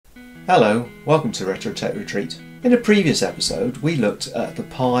Hello, welcome to Retro Tech Retreat. In a previous episode we looked at the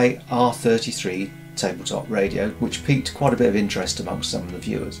Pye R33 tabletop radio, which piqued quite a bit of interest amongst some of the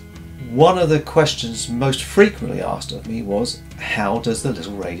viewers. One of the questions most frequently asked of me was, how does the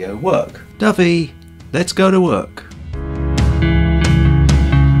little radio work? Duffy, let's go to work.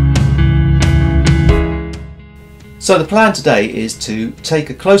 So the plan today is to take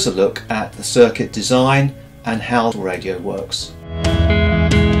a closer look at the circuit design and how the radio works.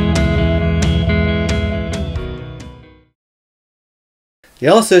 The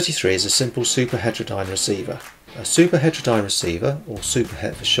R33 is a simple super heterodyne receiver. A super heterodyne receiver, or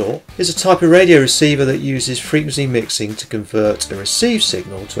superhet for short, is a type of radio receiver that uses frequency mixing to convert a received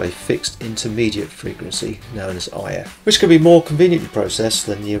signal to a fixed intermediate frequency known as IF, which can be more conveniently processed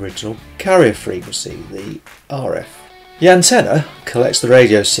than the original carrier frequency, the RF. The antenna collects the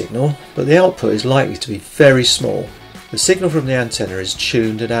radio signal, but the output is likely to be very small. The signal from the antenna is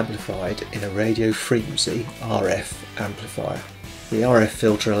tuned and amplified in a radio frequency RF amplifier. The RF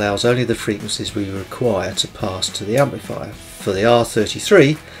filter allows only the frequencies we require to pass to the amplifier. For the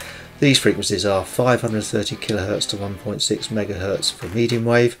R33, these frequencies are 530 kHz to 1.6 MHz for medium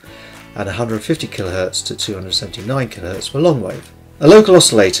wave and 150 kHz to 279 kHz for long wave. A local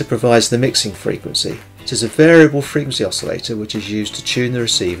oscillator provides the mixing frequency. It is a variable frequency oscillator which is used to tune the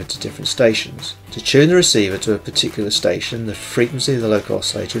receiver to different stations. To tune the receiver to a particular station, the frequency of the local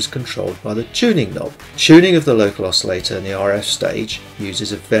oscillator is controlled by the tuning knob. Tuning of the local oscillator in the RF stage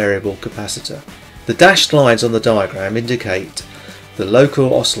uses a variable capacitor. The dashed lines on the diagram indicate the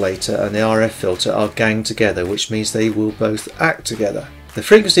local oscillator and the RF filter are ganged together, which means they will both act together. The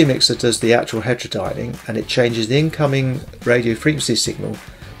frequency mixer does the actual heterodyning and it changes the incoming radio frequency signal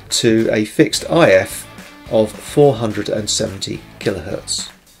to a fixed IF of 470 kHz.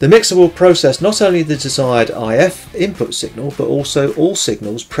 The mixer will process not only the desired IF input signal but also all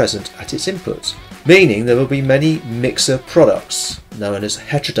signals present at its input, meaning there will be many mixer products known as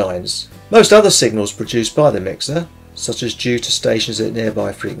heterodynes. Most other signals produced by the mixer, such as due to stations at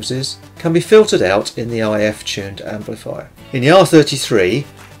nearby frequencies, can be filtered out in the IF tuned amplifier. In the R33,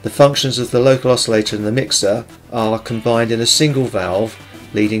 the functions of the local oscillator and the mixer are combined in a single valve,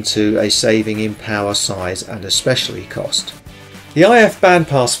 leading to a saving in power, size and especially cost. The IF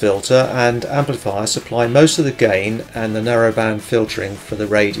bandpass filter and amplifier supply most of the gain and the narrowband filtering for the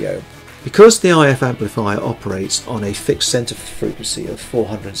radio. Because the IF amplifier operates on a fixed centre frequency of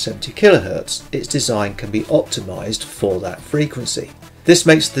 470 kHz, its design can be optimised for that frequency. This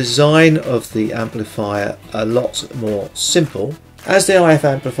makes the design of the amplifier a lot more simple. As the IF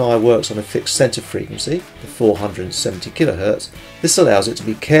amplifier works on a fixed centre frequency, the 470 kHz, this allows it to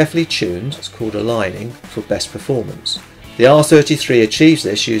be carefully tuned, it's called aligning, for best performance. The R33 achieves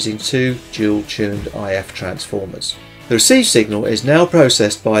this using two dual-tuned IF transformers. The received signal is now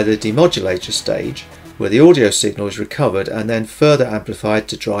processed by the demodulator stage, where the audio signal is recovered and then further amplified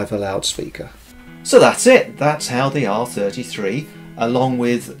to drive a loudspeaker. So that's it, that's how the R33, along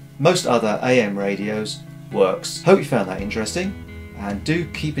with most other AM radios, works. Hope you found that interesting. And do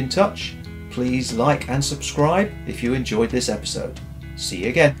keep in touch. Please like and subscribe if you enjoyed this episode. See you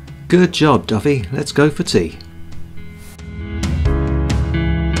again. Good job, Duffy. Let's go for tea.